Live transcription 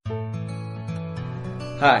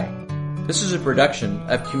Hi, this is a production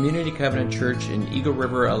of Community Covenant Church in Eagle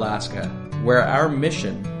River, Alaska, where our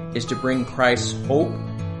mission is to bring Christ's hope,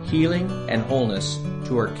 healing, and wholeness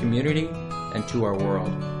to our community and to our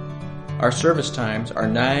world. Our service times are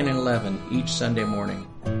 9 and 11 each Sunday morning.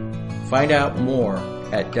 Find out more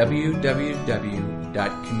at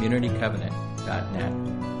www.communitycovenant.net.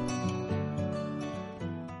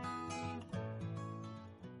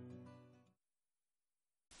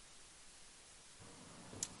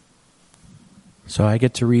 So I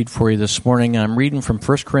get to read for you this morning. I'm reading from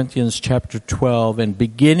 1 Corinthians chapter 12 and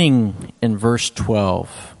beginning in verse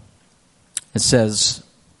 12. It says,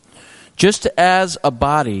 "Just as a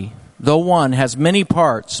body, though one, has many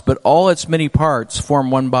parts, but all its many parts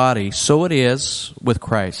form one body, so it is with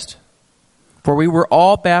Christ. For we were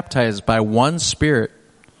all baptized by one Spirit,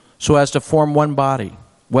 so as to form one body,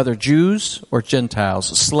 whether Jews or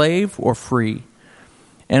Gentiles, slave or free.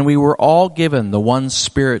 And we were all given the one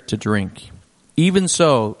Spirit to drink. Even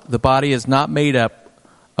so, the body is not made up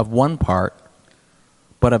of one part,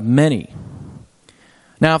 but of many.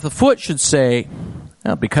 Now, if the foot should say,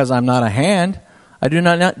 'Because I'm not a hand, I do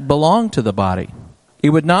not belong to the body,'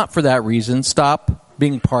 it would not for that reason stop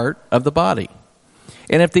being part of the body.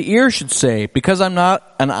 And if the ear should say, 'Because I'm not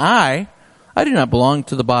an eye, I do not belong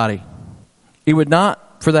to the body,' it would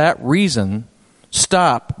not for that reason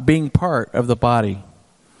stop being part of the body.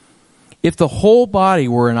 If the whole body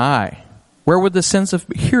were an eye, where would the sense of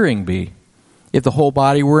hearing be? If the whole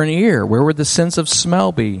body were an ear, where would the sense of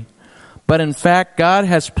smell be? But in fact, God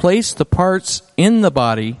has placed the parts in the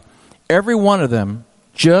body, every one of them,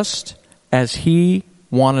 just as He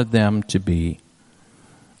wanted them to be.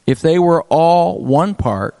 If they were all one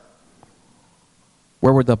part,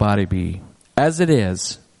 where would the body be? As it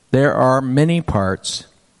is, there are many parts,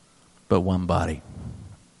 but one body."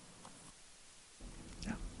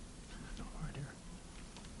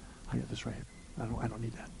 I got this right here. I don't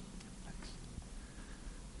need that. Thanks.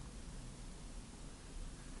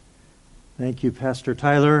 Thank you, Pastor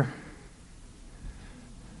Tyler.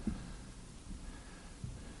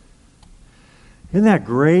 Isn't that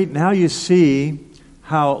great? Now you see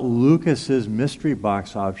how Lucas's mystery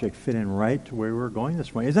box object fit in right to where we're going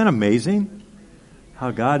this morning. Isn't that amazing?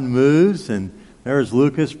 How God moves, and there's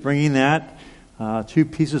Lucas bringing that, two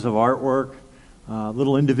pieces of artwork,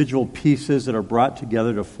 little individual pieces that are brought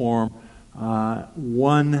together to form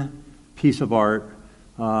one piece of art,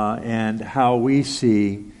 and how we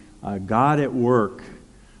see God at work,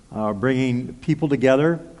 bringing people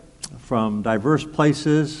together from diverse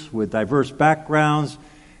places with diverse backgrounds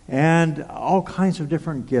and all kinds of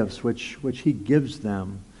different gifts which He gives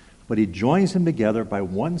them. But He joins them together by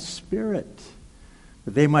one Spirit,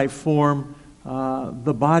 that they might form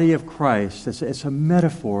the body of Christ. It's a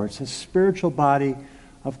metaphor. It's a spiritual body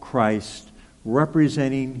of Christ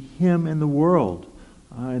representing Him in the world.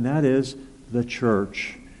 And that is the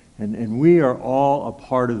church. And we are all a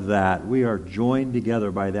part of that. We are joined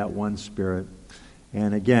together by that one Spirit.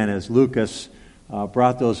 And again, as Lucas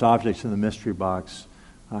brought those objects in the mystery box,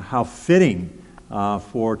 how fitting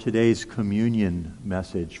for today's communion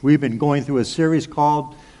message. We've been going through a series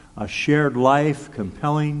called A Shared Life,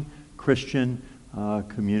 Compelling Christian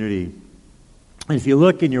Community. And if you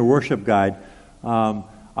look in your worship guide,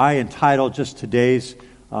 I entitled just today's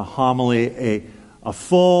homily a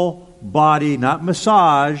full body, not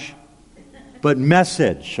massage, but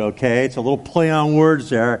message, okay? It's a little play on words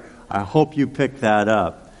there. I hope you pick that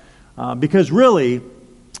up. Because really,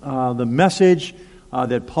 the message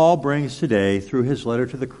that Paul brings today through his letter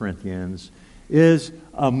to the Corinthians is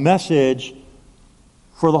a message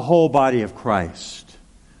for the whole body of Christ.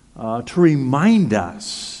 To remind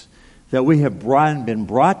us that we have been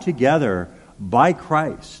brought together by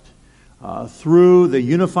Christ through the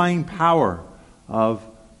unifying power of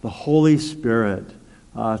the Holy Spirit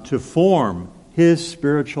to form His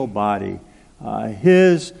spiritual body,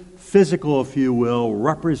 His physical, if you will,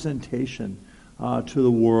 representation to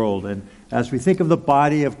the world. And as we think of the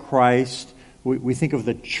body of Christ, we think of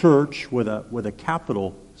the church with a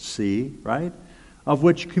capital C, right? Of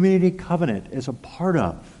which Community Covenant is a part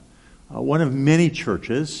of. One of many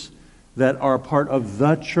churches that are a part of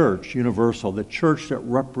the church universal, the church that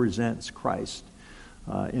represents Christ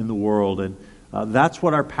in the world. And that's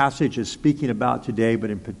what our passage is speaking about today, but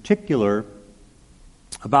in particular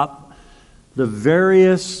about the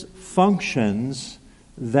various functions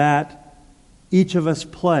that each of us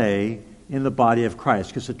play in the body of Christ.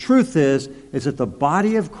 Because the truth is that the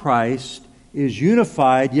body of Christ is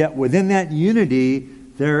unified, yet within that unity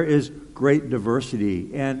there is great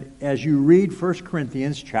diversity. And as you read 1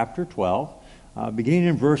 Corinthians chapter 12, beginning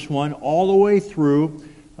in verse 1, all the way through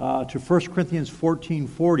to 1 Corinthians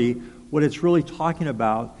 14:40, what it's really talking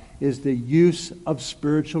about is the use of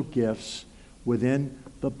spiritual gifts within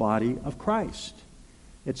the body of Christ.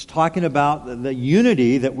 It's talking about the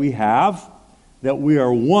unity that we have, that we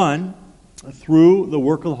are one through the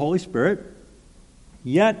work of the Holy Spirit,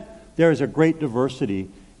 yet there is a great diversity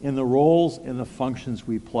in the roles and the functions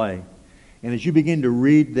we play. And as you begin to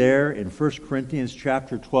read there in 1 Corinthians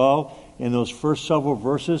chapter 12, in those first several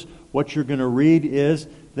verses, what you're going to read is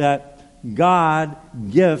that God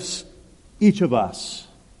gifts each of us.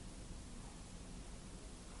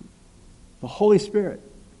 The Holy Spirit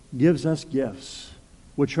gives us gifts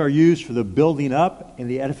which are used for the building up and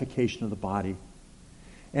the edification of the body.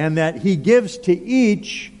 And that He gives to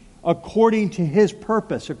each according to His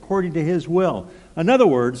purpose, according to His will. In other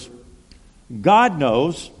words, God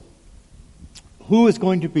knows who is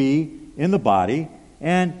going to be in the body,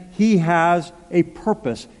 and He has a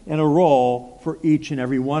purpose and a role for each and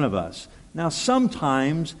every one of us. Now,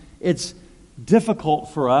 sometimes it's difficult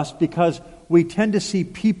for us because we tend to see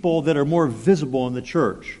people that are more visible in the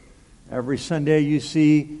church. Every Sunday you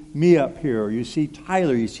see me up here, or you see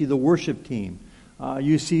Tyler, you see the worship team,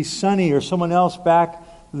 you see Sonny or someone else back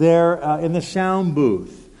there in the sound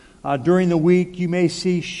booth. During the week you may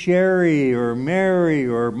see Sherry or Mary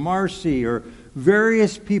or Marcy or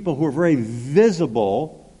various people who are very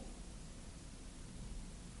visible.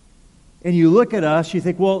 And you look at us, you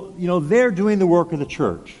think, well, they're doing the work of the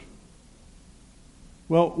church.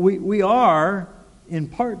 Well, we are, in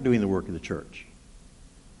part, doing the work of the church.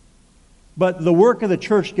 But the work of the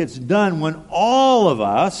church gets done when all of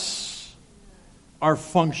us are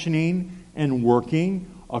functioning and working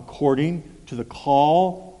according to the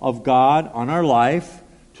call of God on our life,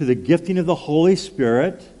 to the gifting of the Holy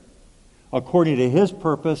Spirit, according to His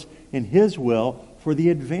purpose and His will for the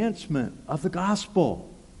advancement of the gospel.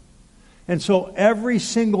 And so every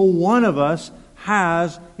single one of us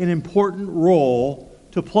has an important role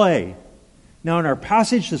to play. Now, in our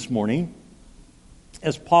passage this morning,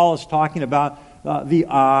 as Paul is talking about the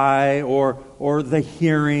eye or the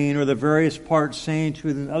hearing or the various parts saying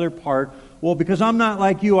to the other part, well, because I'm not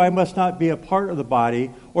like you, I must not be a part of the body,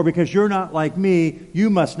 or because you're not like me, you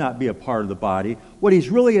must not be a part of the body. What he's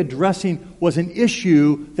really addressing was an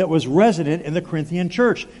issue that was resident in the Corinthian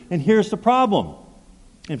church. And here's the problem.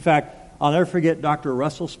 In fact, I'll never forget Dr.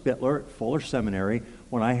 Russell Spittler at Fuller Seminary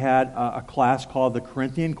when I had a class called the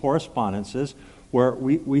Corinthian Correspondences, where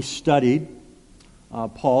we studied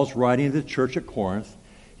Paul's writing to the church at Corinth.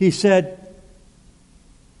 He said,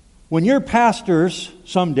 when you're pastors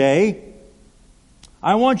someday,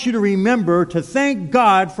 I want you to remember to thank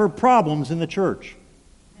God for problems in the church.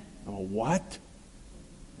 Oh, what?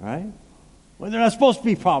 Right? Well, there are not supposed to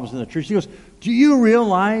be problems in the church. He goes, do you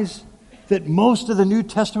realize that most of the New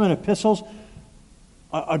Testament epistles,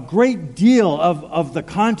 a great deal of the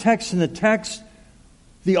context in the text,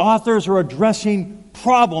 the authors are addressing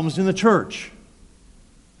problems in the church,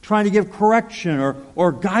 trying to give correction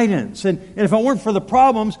or guidance. And if it weren't for the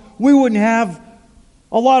problems, we wouldn't have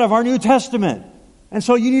a lot of our New Testament. And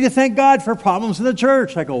so you need to thank God for problems in the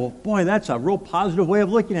church. I go, well, boy, that's a real positive way of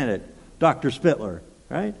looking at it, Dr. Spittler,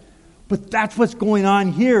 right? But that's what's going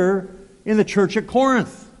on here in the church at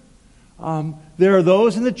Corinth. There are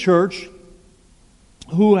those in the church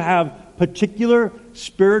who have particular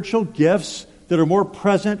spiritual gifts that are more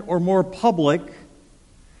present or more public,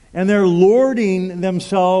 and they're lording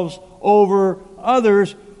themselves over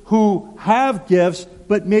others who have gifts,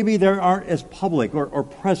 but maybe they aren't as public or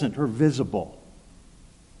present or visible.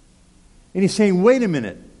 And he's saying, wait a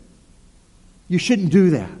minute, you shouldn't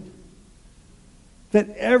do that. That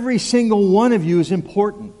every single one of you is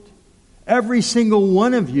important. Every single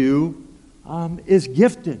one of you is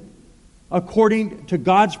gifted according to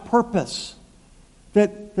God's purpose.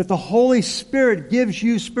 That the Holy Spirit gives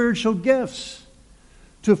you spiritual gifts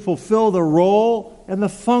to fulfill the role and the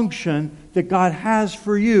function that God has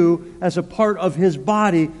for you as a part of His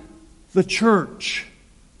body, the church.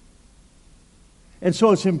 And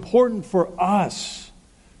so it's important for us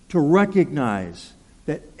to recognize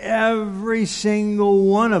that every single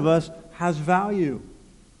one of us has value.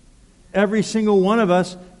 Every single one of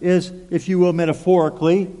us is, if you will,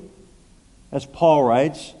 metaphorically, as Paul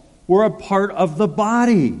writes, we're a part of the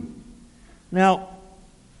body. Now,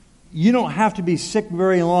 you don't have to be sick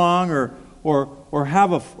very long or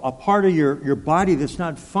have a part of your body that's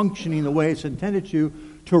not functioning the way it's intended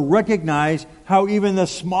to recognize how even the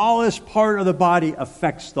smallest part of the body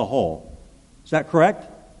affects the whole. Is that correct?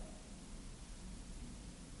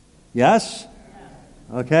 Yes?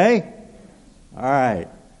 Okay? All right.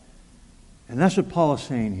 And that's what Paul is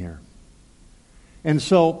saying here. And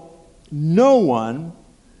so, no one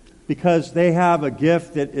because they have a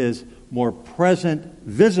gift that is more present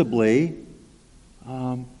visibly,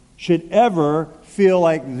 should ever feel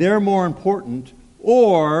like they're more important,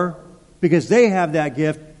 or because they have that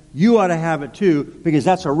gift, you ought to have it too, because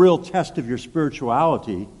that's a real test of your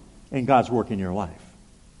spirituality and God's work in your life.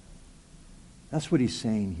 That's what he's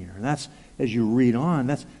saying here. And that's, as you read on,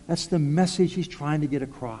 that's the message he's trying to get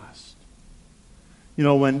across. You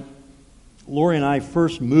know, when Lori and I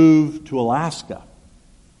first moved to Alaska,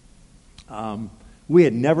 we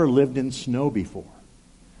had never lived in snow before.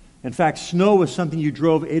 In fact, snow was something you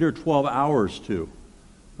drove 8 or 12 hours to,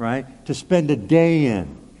 right? To spend a day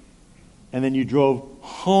in. And then you drove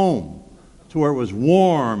home to where it was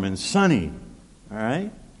warm and sunny, all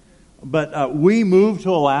right? But we moved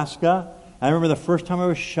to Alaska. I remember the first time I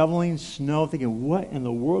was shoveling snow, thinking, what in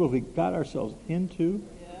the world have we got ourselves into?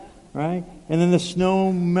 Right? And then the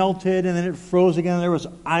snow melted, and then it froze again, and there was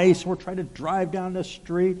ice, and we're trying to drive down the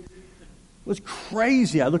street. It was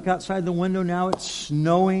crazy. I look outside the window now, it's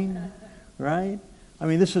snowing, right? I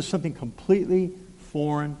mean, this is something completely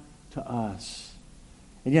foreign to us.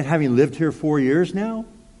 And yet, having lived here 4 years now,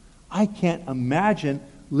 I can't imagine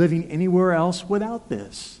living anywhere else without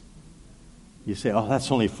this. You say, oh,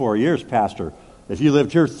 that's only 4 years, Pastor. If you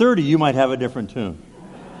lived here 30, you might have a different tune.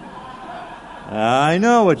 I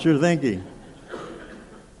know what you're thinking.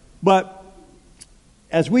 But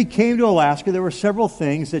as we came to Alaska, there were several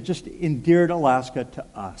things that just endeared Alaska to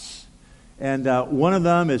us. And one of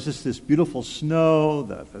them is just this beautiful snow,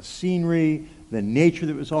 the scenery, the nature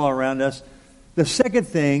that was all around us. The second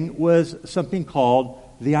thing was something called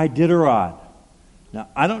the Iditarod. Now,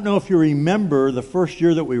 I don't know if you remember the first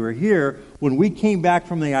year that we were here, when we came back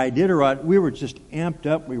from the Iditarod, we were just amped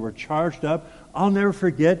up, we were charged up. I'll never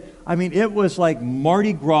forget. I mean, it was like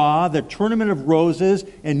Mardi Gras, the Tournament of Roses,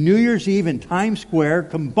 and New Year's Eve in Times Square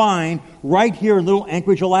combined right here in Little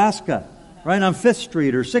Anchorage, Alaska. Right on 5th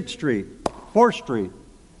Street or 6th Street, 4th Street.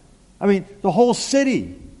 I mean, the whole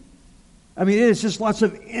city. I mean, it is just lots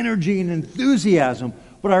of energy and enthusiasm.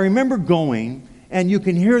 But I remember going, and you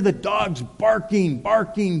can hear the dogs barking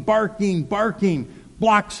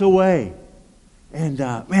blocks away. And,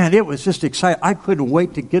 man, it was just exciting. I couldn't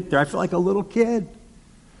wait to get there. I felt like a little kid.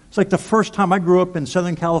 It's like the first time I grew up in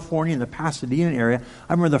Southern California in the Pasadena area.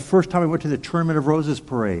 I remember the first time I went to the Tournament of Roses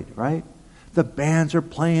parade, right? The bands are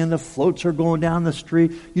playing, the floats are going down the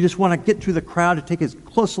street. You just want to get through the crowd to take as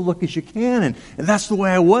close a look as you can. And that's the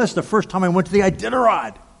way I was the first time I went to the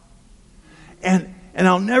Iditarod. And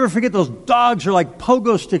I'll never forget, those dogs are like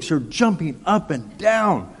pogo sticks, are jumping up and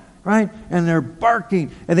down. Right? And they're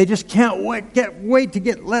barking, and they just can't wait to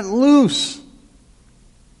get let loose.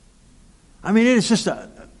 I mean, it is just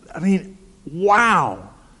wow.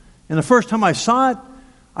 And the first time I saw it,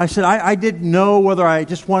 I said, I didn't know whether I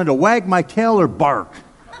just wanted to wag my tail or bark.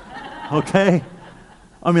 Okay?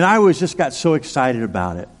 I mean, I just got so excited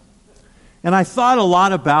about it. And I thought a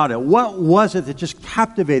lot about it. What was it that just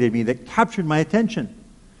captivated me, that captured my attention?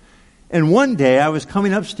 And one day I was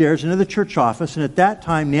coming upstairs into the church office, and at that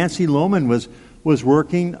time Nancy Lohman was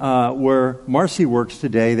working where Marcy works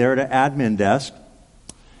today, there at an admin desk.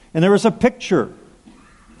 And there was a picture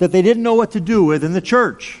that they didn't know what to do with in the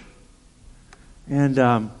church.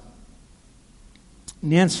 And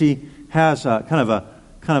Nancy has kind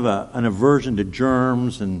of an aversion to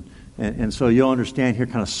germs, and so you'll understand here,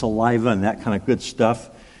 kind of saliva and that kind of good stuff.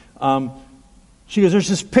 She goes, there's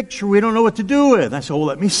this picture we don't know what to do with. And I said, well,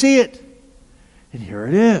 let me see it. And here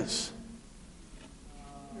it is.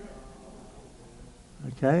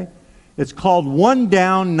 Okay? It's called One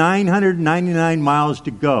Down, 999 Miles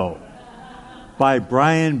to Go by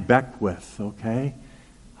Brian Beckwith. Okay?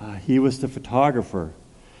 He was the photographer.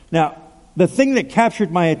 Now, the thing that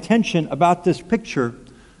captured my attention about this picture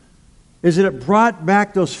is that it brought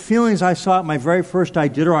back those feelings I saw at my very first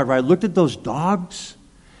Iditarod, where I looked at those dogs,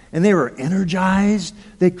 and they were energized.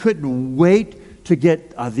 They couldn't wait to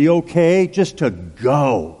get the okay just to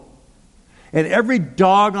go. And every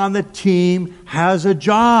dog on the team has a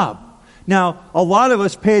job. Now, a lot of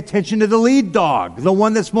us pay attention to the lead dog, the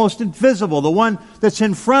one that's most invisible, the one that's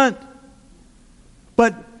in front.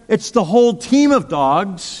 But it's the whole team of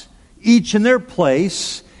dogs, each in their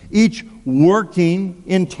place, each working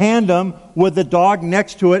in tandem with the dog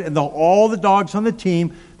next to it and all the dogs on the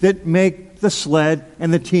team that make the sled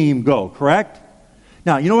and the team go, correct?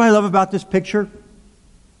 Now, you know what I love about this picture?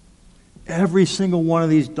 Every single one of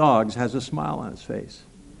these dogs has a smile on its face.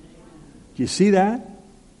 Do you see that?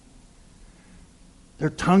 Their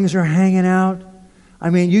tongues are hanging out. I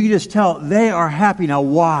mean, you can just tell they are happy. Now,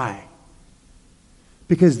 why?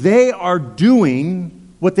 Because they are doing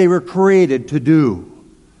what they were created to do.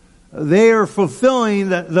 They are fulfilling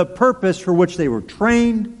the purpose for which they were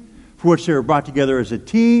trained, for which they were brought together as a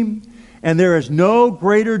team. And there is no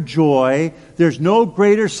greater joy, there's no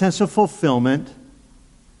greater sense of fulfillment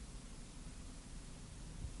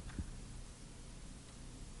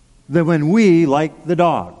than when we, like the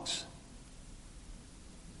dogs,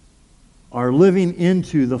 are living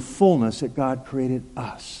into the fullness that God created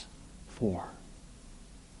us for.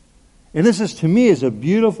 And this is, to me, is a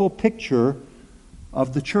beautiful picture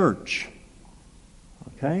of the church.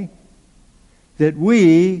 Okay? That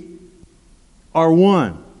we are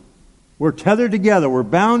one. We're tethered together. We're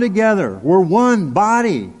bound together. We're one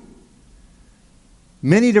body.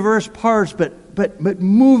 Many diverse parts, but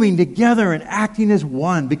moving together and acting as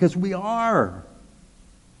one, because we are.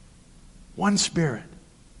 One Spirit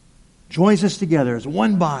joins us together as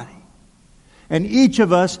one body. And each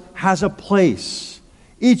of us has a place.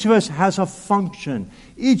 Each of us has a function.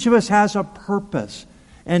 Each of us has a purpose.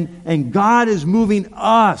 And God is moving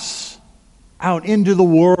us out into the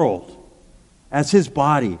world as His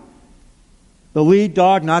body. The lead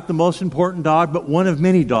dog, not the most important dog, but one of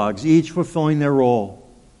many dogs, each fulfilling their role.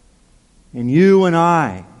 And you and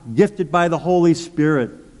I, gifted by the Holy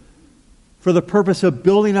Spirit, for the purpose of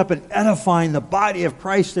building up and edifying the body of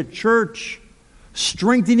Christ, the church,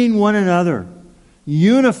 strengthening one another,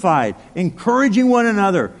 unified, encouraging one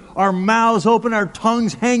another, our mouths open, our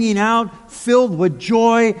tongues hanging out, filled with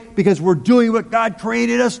joy because we're doing what God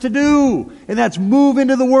created us to do. And that's move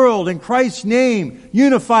into the world in Christ's name,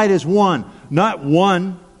 unified as one. Not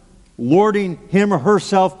one lording him or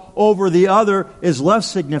herself over the other is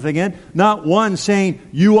less significant. Not one saying,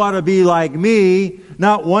 you ought to be like me.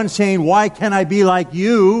 Not one saying, why can't I be like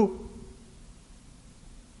you?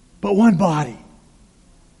 But one body.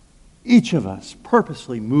 Each of us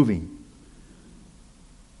purposely moving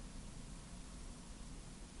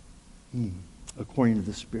according to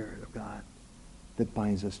the Spirit of God that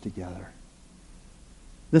binds us together.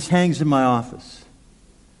 This hangs in my office.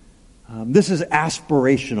 This is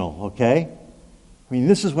aspirational, okay? I mean,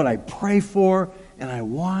 this is what I pray for and I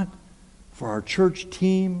want for our church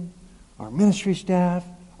team, our ministry staff,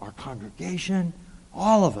 our congregation,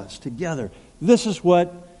 all of us together. This is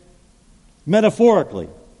what, metaphorically,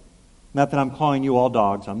 not that I'm calling you all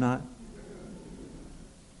dogs, I'm not.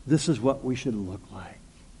 This is what we should look like.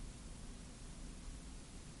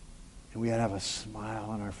 And we ought to have a smile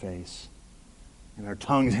on our face and our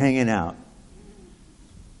tongues hanging out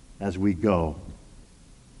as we go.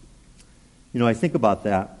 You know, I think about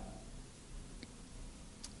that.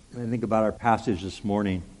 And I think about our passage this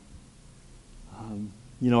morning.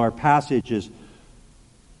 Our passage is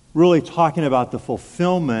really talking about the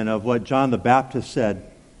fulfillment of what John the Baptist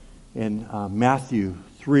said in Matthew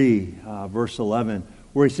 3, verse 11,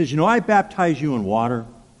 where he says, I baptize you in water,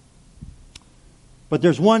 but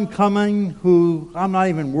there's one coming who I'm not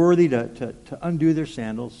even worthy to undo their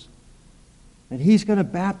sandals. And He's going to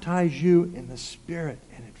baptize you in the Spirit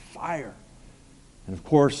and in fire. And of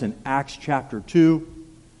course, in Acts chapter 2,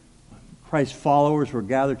 when Christ's followers were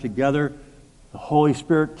gathered together, the Holy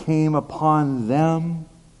Spirit came upon them,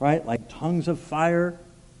 right, like tongues of fire,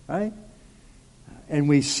 right? And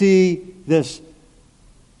we see this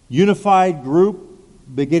unified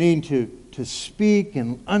group beginning to speak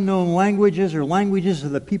in unknown languages or languages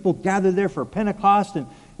of the people gathered there for Pentecost.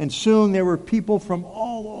 And soon there were people from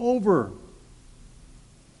all over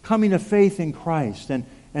coming to faith in Christ. And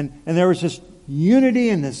there was this unity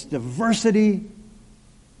and this diversity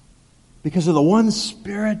because of the one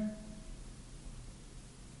Spirit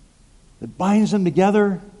that binds them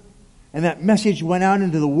together. And that message went out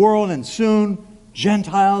into the world, and soon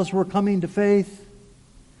Gentiles were coming to faith.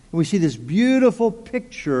 And we see this beautiful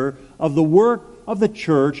picture of the work of the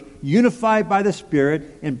church, unified by the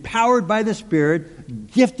Spirit, empowered by the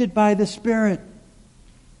Spirit, gifted by the Spirit,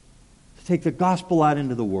 to take the gospel out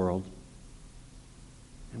into the world.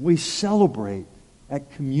 And we celebrate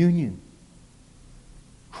at communion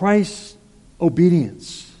Christ's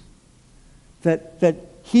obedience, that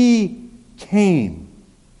He came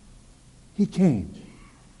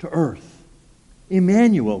to earth.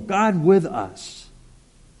 Emmanuel, God with us.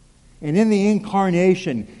 And in the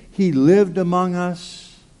incarnation, He lived among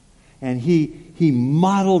us, and He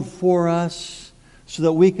modeled for us so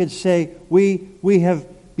that we could say, we have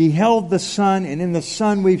beheld the Son, and in the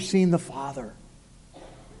Son we've seen the Father.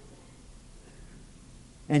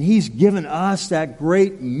 And He's given us that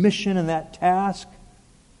great mission and that task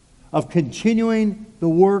of continuing the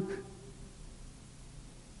work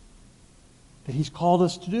that He's called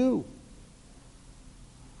us to do.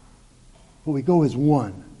 But we go as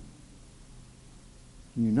one.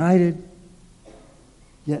 United,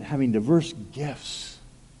 yet having diverse gifts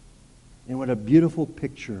And what a beautiful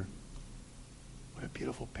picture. What a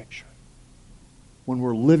beautiful picture. When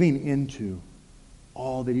we're living into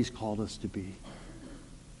all that He's called us to be.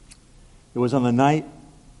 It was on the night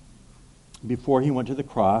before He went to the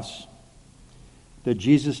cross that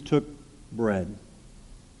Jesus took bread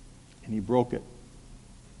and He broke it.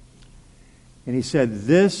 And He said,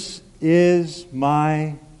 "This is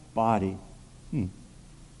my body,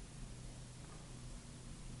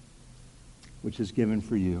 which is given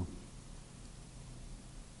for you.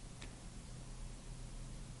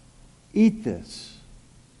 Eat this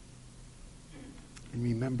in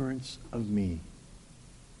remembrance of me."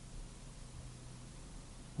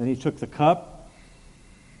 Then He took the cup.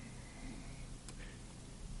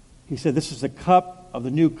 He said, "This is the cup of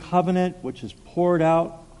the new covenant, which is poured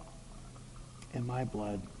out in my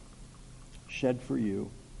blood, shed for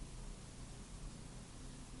you.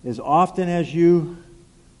 As often as you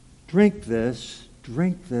drink this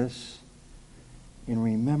in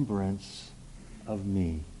remembrance of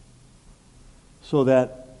me." So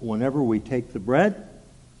that whenever we take the bread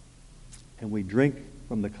and we drink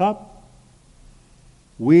from the cup,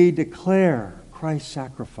 we declare Christ's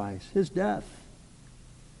sacrifice, His death,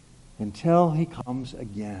 until He comes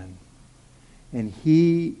again. And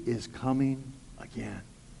He is coming again.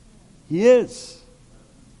 He is.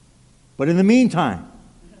 But in the meantime,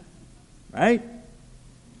 right?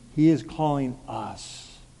 He is calling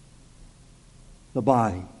us, the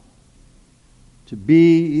body, to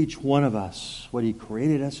be each one of us what He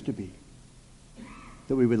created us to be.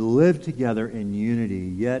 That we would live together in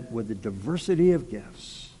unity, yet with the diversity of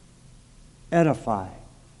gifts. Edify,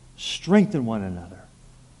 strengthen one another,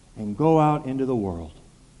 and go out into the world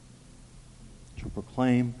to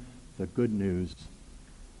proclaim the good news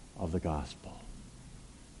of the gospel.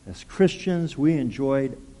 As Christians, we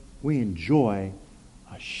enjoy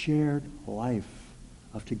a shared life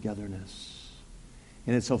of togetherness.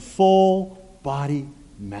 And it's a full body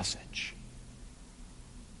message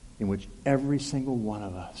in which every single one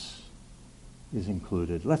of us is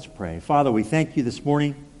included. Let's pray. Father, we thank You this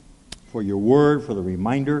morning for Your word, for the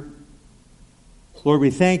reminder. Lord,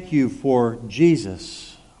 we thank You for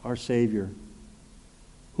Jesus, our Savior,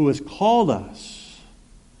 who has called us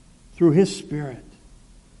through His Spirit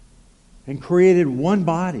and created one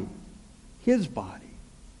body, His body,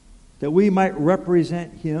 that we might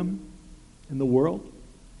represent Him in the world.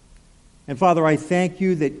 And Father, I thank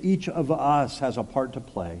You that each of us has a part to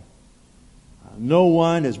play. No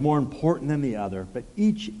one is more important than the other, but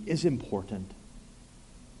each is important.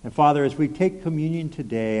 And Father, as we take communion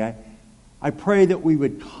today, I pray that we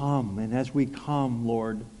would come, and as we come,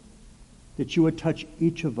 Lord, that You would touch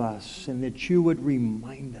each of us and that You would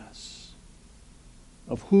remind us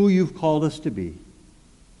of who You've called us to be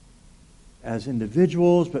as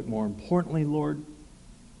individuals, but more importantly, Lord,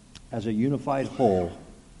 as a unified whole,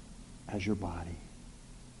 as Your body.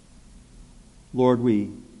 Lord, we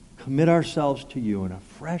commit ourselves to You in a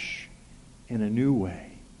fresh and a new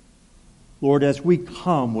way. Lord, as we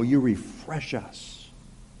come, will You refresh us?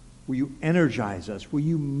 Will You energize us? Will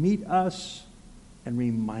You meet us and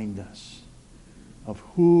remind us of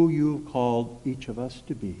who You have called each of us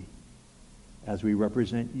to be as we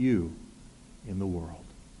represent You in the world?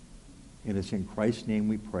 And it's in Christ's name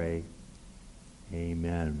we pray.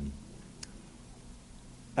 Amen.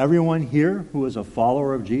 Everyone here who is a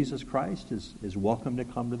follower of Jesus Christ is welcome to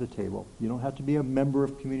come to the table. You don't have to be a member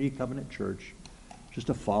of Community Covenant Church, just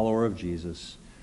a follower of Jesus.